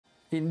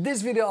In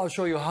this video, I'll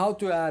show you how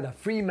to add a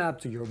free map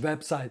to your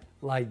website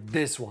like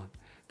this one.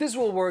 This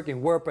will work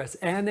in WordPress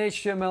and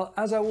HTML,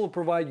 as I will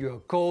provide you a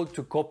code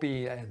to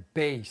copy and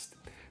paste.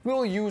 We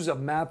will use a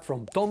map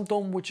from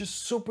TomTom, which is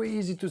super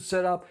easy to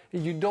set up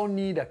and you don't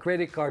need a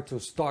credit card to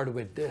start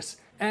with this.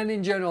 And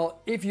in general,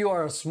 if you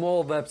are a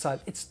small website,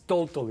 it's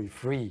totally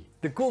free.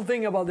 The cool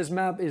thing about this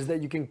map is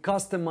that you can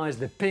customize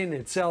the pin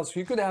itself, so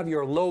you could have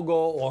your logo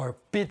or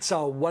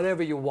pizza,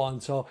 whatever you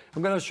want. So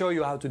I'm gonna show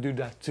you how to do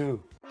that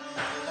too.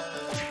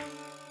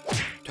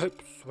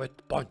 Tips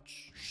with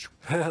punch.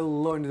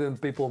 Hello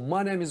internet people,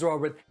 my name is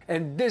Robert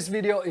and this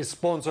video is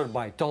sponsored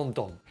by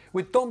TomTom.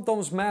 With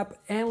TomTom's map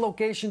and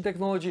location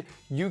technology,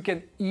 you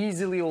can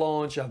easily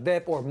launch a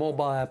web or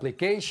mobile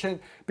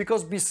application,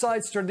 because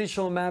besides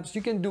traditional maps,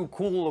 you can do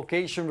cool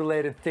location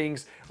related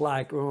things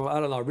like,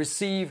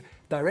 receive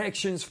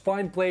directions,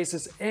 find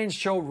places and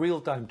show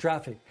real-time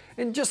traffic,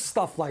 and just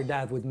stuff like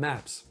that with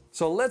maps.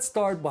 So let's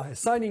start by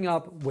signing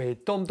up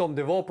with TomTom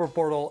Developer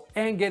Portal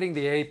and getting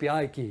the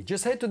API key.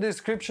 Just head to the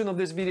description of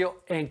this video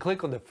and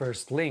click on the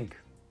first link.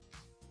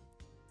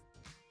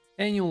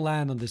 And you'll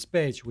land on this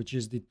page, which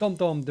is the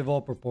TomTom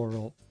Developer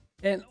Portal.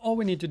 And all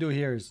we need to do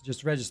here is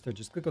just register.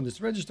 Just click on this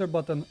register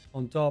button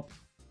on top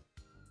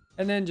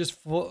and then just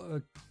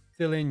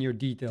fill in your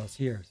details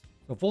here.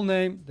 So full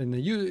name, then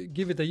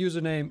give it a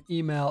username,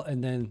 email,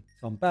 and then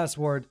some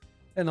password,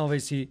 and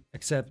obviously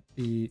accept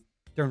the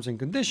terms and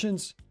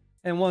conditions.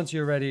 And once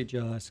you're ready,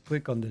 just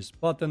click on this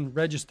button,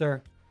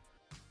 register.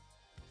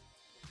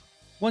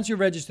 Once you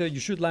register, you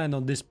should land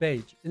on this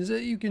page. As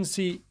you can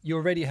see, you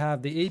already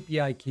have the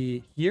API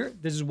key here.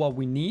 This is what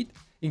we need.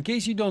 In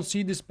case you don't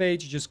see this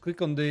page, just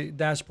click on the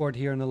dashboard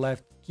here on the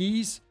left,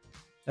 keys.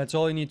 That's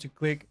all you need to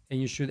click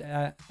and you should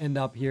end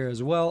up here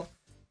as well.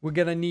 We're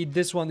gonna need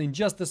this one in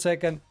just a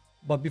second.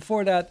 But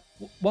before that,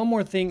 one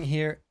more thing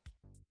here.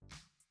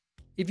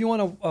 If you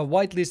want to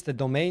whitelist the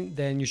domain,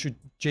 then you should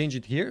change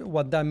it here.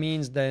 What that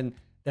means then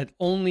that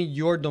only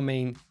your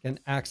domain can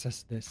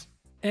access this.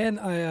 And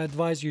I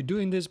advise you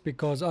doing this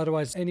because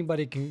otherwise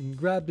anybody can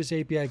grab this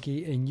API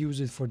key and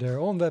use it for their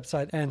own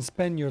website and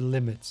spend your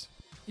limits.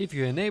 If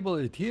you enable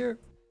it here,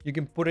 you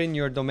can put in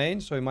your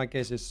domain. So in my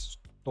case, it's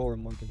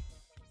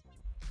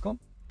storemarketing.com.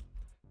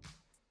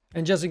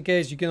 And just in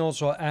case, you can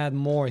also add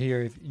more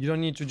here. If you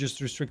don't need to just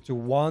restrict to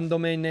one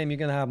domain name, you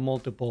can have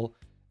multiple.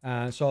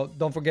 So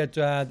don't forget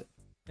to add,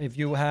 if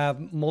you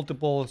have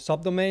multiple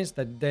subdomains,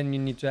 that then you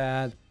need to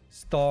add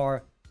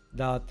star.storm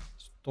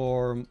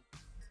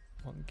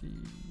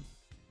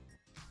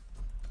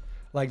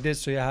like this,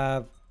 so you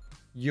have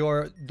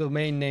your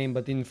domain name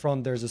but in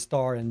front there's a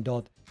star and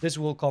dot. This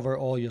will cover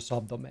all your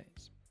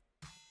subdomains,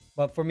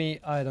 but for me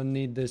I don't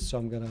need this, so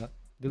I'm gonna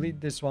delete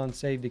this one,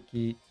 save the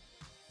key.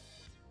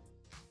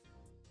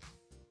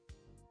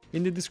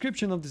 In the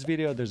description of this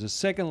video there's a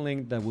second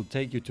link that will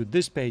take you to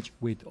this page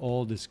with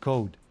all this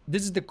code.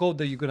 This is the code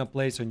that you're gonna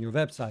place on your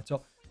website.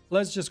 So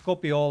let's just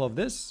copy all of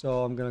this.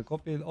 So I'm gonna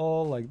copy it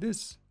all like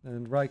this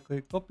and right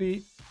click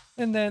copy.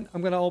 And then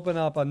I'm gonna open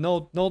up a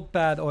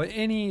notepad or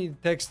any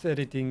text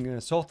editing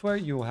software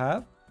you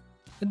have.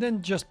 And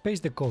then just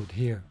paste the code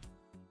here.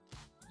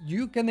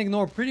 You can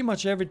ignore pretty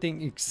much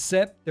everything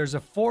except there's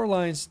 4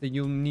 lines that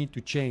you need to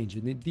change.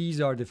 And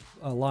these are the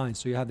lines.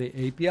 So you have the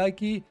API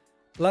key,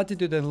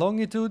 latitude and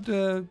longitude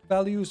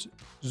values,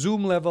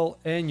 zoom level,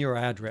 and your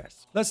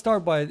address. Let's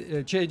start by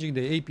changing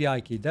the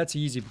API key. That's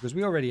easy because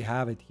we already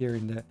have it here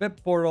in the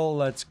web portal.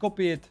 Let's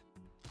copy it.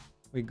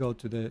 We go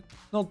to the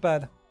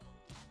notepad.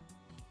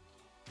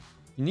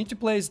 You need to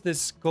place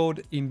this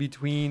code in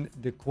between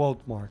the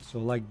quote marks. So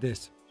like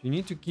this. You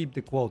need to keep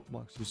the quote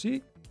marks, you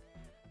see?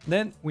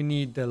 Then we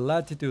need the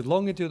latitude,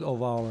 longitude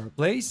of our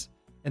place.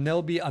 And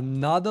there'll be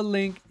another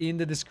link in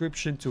the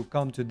description to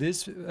come to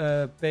this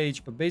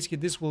page. But basically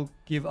this will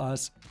give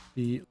us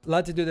the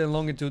latitude and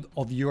longitude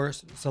of your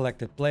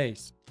selected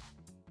place.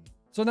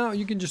 So now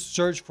you can just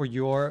search for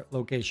your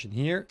location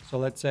here. So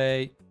let's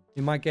say,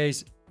 in my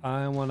case,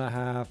 I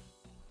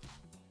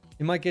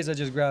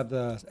just grab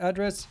the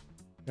address.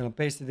 I'm gonna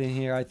paste it in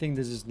here. I think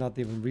this is not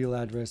even real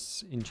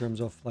address in terms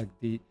of like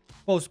the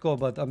postcode,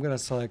 but I'm gonna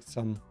select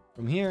some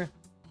from here.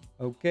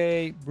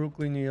 Okay,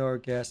 Brooklyn, New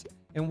York, yes.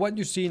 And what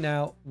you see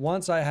now,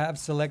 once I have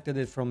selected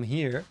it from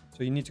here,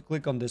 so you need to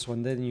click on this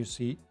one, then you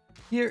see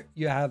here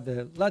you have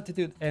the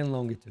latitude and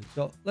longitude.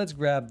 So let's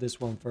grab this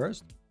one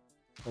first,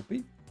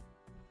 copy,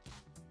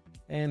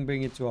 and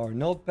bring it to our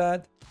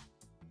notepad.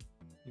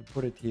 You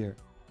put it here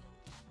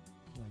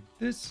like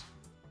this.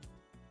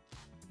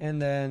 And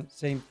then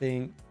same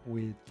thing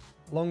with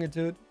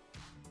longitude.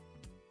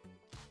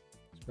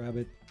 Let's grab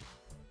it.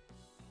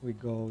 We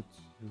go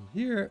to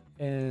here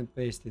and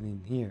paste it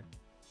in here.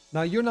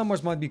 Now your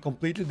numbers might be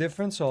completely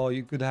different, so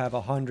you could have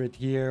 100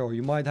 here, or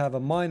you might have a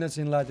minus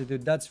in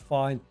latitude. That's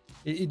fine.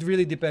 It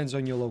really depends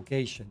on your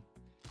location.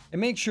 And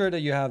make sure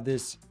that you have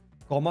this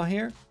comma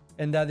here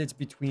and that it's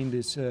between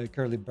these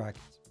curly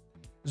brackets.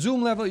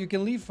 Zoom level you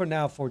can leave for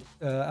now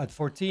at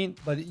 14,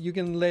 but you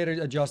can later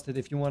adjust it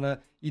if you want to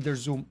either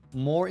zoom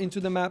more into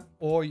the map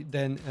or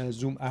then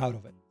zoom out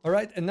of it. All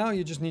right, and now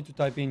you just need to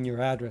type in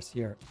your address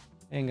here.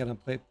 And gonna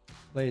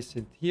place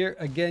it here.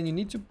 Again, you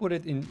need to put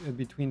it in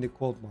between the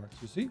quote marks,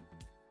 you see?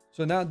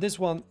 So now this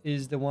one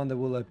is the one that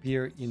will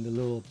appear in the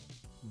little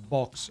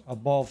box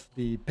above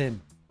the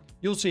pin.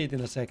 You'll see it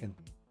in a second.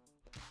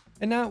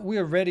 And now we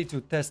are ready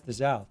to test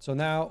this out. So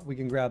now we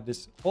can grab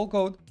this whole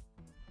code.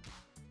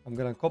 I'm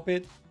gonna copy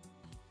it.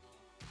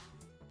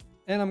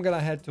 And I'm gonna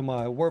head to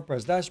my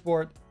WordPress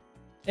dashboard.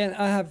 And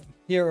I have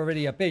here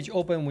already a page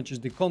open, which is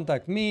the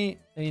contact me.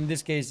 In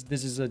this case,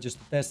 this is just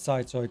a test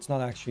site, so it's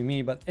not actually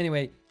me. But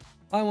anyway,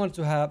 I want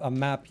to have a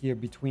map here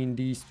between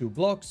these two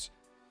blocks.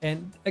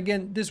 And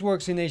again, this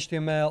works in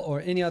HTML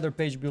or any other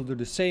page builder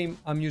the same.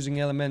 I'm using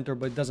Elementor,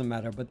 but it doesn't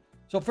matter. But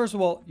so first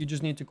of all, you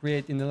just need to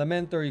create in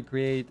Elementor, you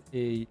create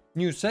a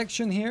new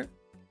section here.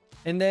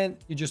 And then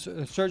you just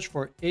search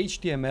for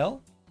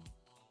HTML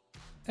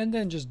and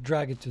then just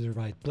drag it to the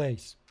right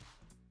place.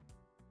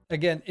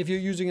 Again, if you're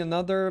using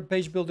another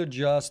page builder,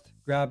 just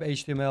grab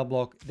HTML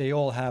block. They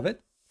all have it.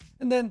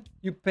 And then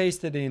you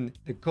paste it in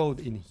the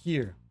code in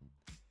here.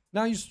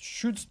 Now you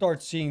should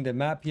start seeing the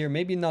map here,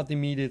 maybe not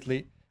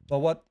immediately, but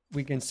what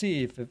we can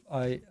see if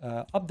I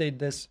update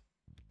this,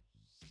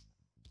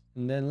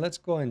 and then let's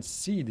go and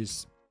see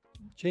these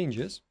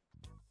changes.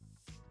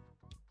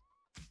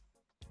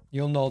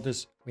 You'll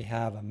notice we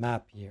have a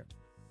map here.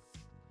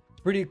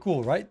 Pretty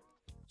cool, right?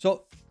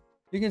 So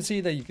you can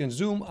see that you can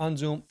zoom,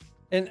 unzoom.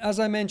 And as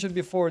I mentioned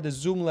before, the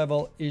zoom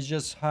level is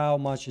just how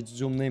much it's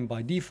zoomed in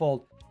by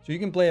default. So you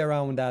can play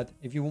around with that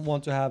if you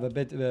want to have a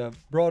bit of a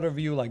broader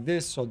view like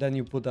this. So then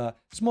you put a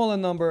smaller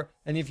number.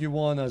 And if you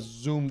want a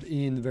zoomed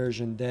in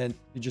version, then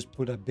you just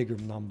put a bigger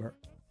number.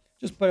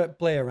 Just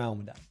play around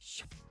with that.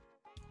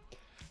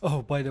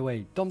 Oh, by the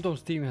way,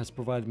 TomTom's team has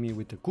provided me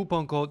with a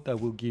coupon code that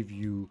will give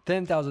you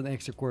 10,000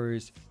 extra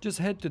queries. Just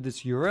head to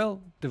this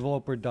URL,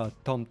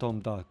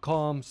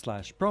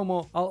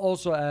 developer.tomtom.com/promo. I'll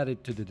also add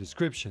it to the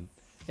description.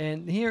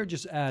 And here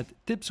just add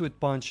tips with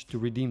punch to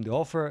redeem the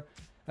offer.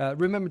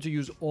 Remember to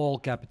use all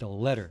capital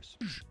letters.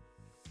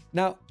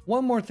 Now,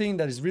 one more thing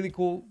that is really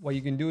cool, what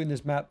you can do in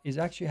this map is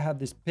actually have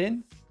this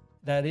pin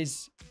that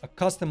is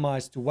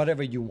customized to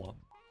whatever you want.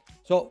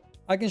 So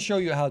I can show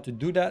you how to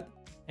do that.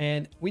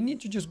 And we need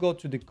to just go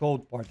to the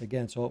code part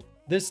again. So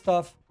this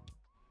stuff,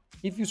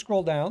 if you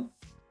scroll down,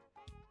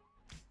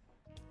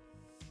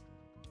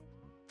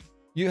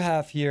 you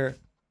have here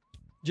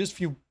just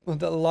few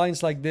the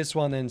lines like this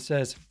one and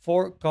says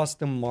for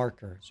custom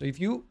marker. So if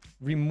you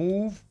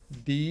remove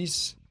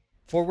these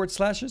forward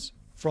slashes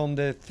from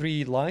the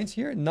 3 lines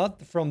here,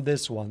 not from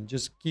this one,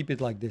 just keep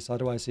it like this,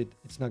 otherwise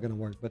it's not going to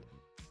work. But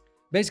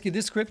basically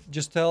this script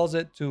just tells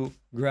it to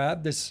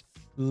grab this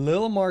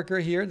little marker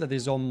here that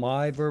is on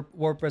my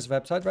WordPress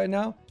website right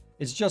now.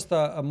 It's just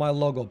my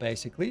logo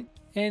basically,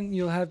 and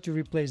you'll have to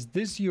replace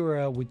this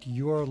URL with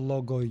your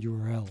logo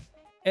URL,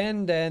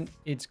 and then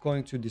it's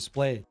going to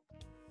display it.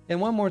 And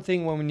one more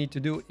thing what we need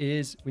to do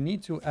is we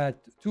need to add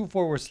 2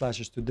 forward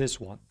slashes to this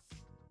one.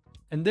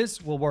 And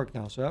this will work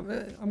now. So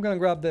I'm going to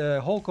grab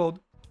the whole code.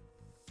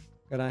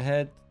 Gonna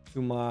head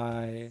to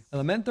my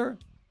Elementor,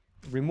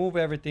 remove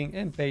everything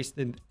and paste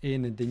it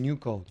in the new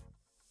code.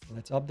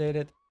 Let's update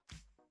it.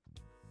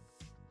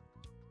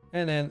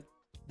 And then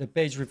the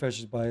page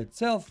refreshes by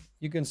itself.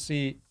 You can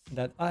see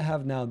that I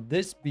have now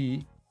this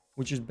B,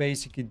 which is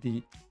basically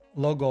the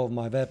logo of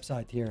my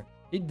website here.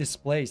 It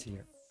displays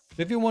here.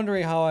 So if you're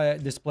wondering how I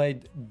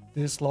displayed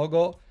this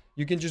logo,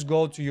 you can just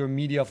go to your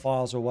media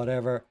files or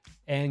whatever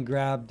and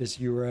grab this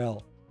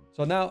URL.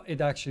 So now it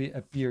actually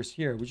appears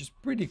here, which is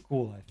pretty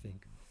cool, I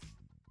think.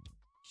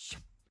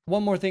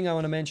 One more thing I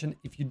want to mention,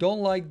 if you don't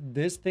like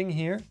this thing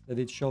here, that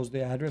it shows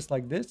the address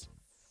like this,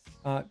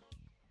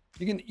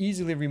 you can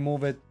easily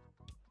remove it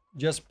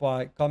just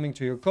by coming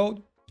to your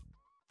code.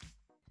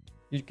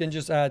 You can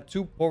just add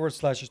 2 forward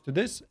slashes to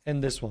this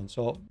and this one.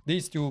 So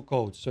these 2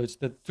 codes. So it's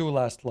the 2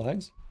 last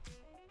lines.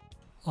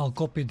 I'll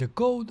copy the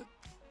code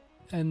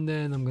and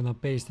then I'm gonna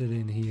paste it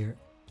in here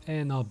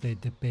and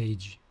update the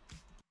page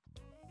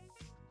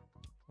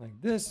like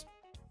this.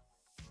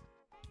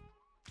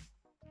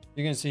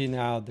 You can see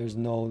now there's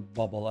no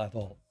bubble at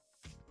all.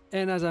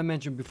 And as I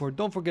mentioned before,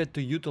 don't forget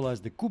to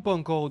utilize the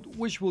coupon code,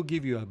 which will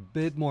give you a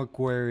bit more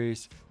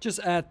queries. Just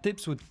add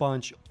tips with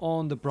punch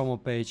on the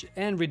promo page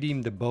and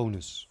redeem the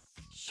bonus.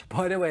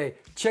 By the way,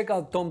 check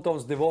out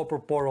TomTom's Developer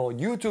Portal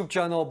YouTube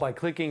channel by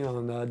clicking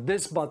on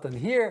this button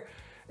here.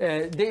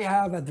 They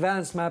have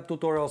advanced map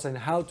tutorials and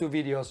how-to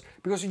videos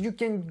because you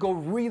can go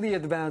really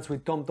advanced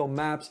with TomTom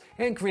maps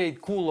and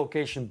create cool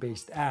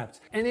location-based apps.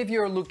 And if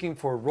you're looking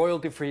for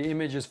royalty-free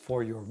images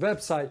for your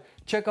website,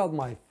 check out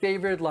my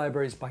favorite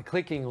libraries by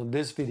clicking on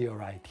this video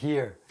right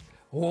here.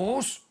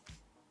 Os!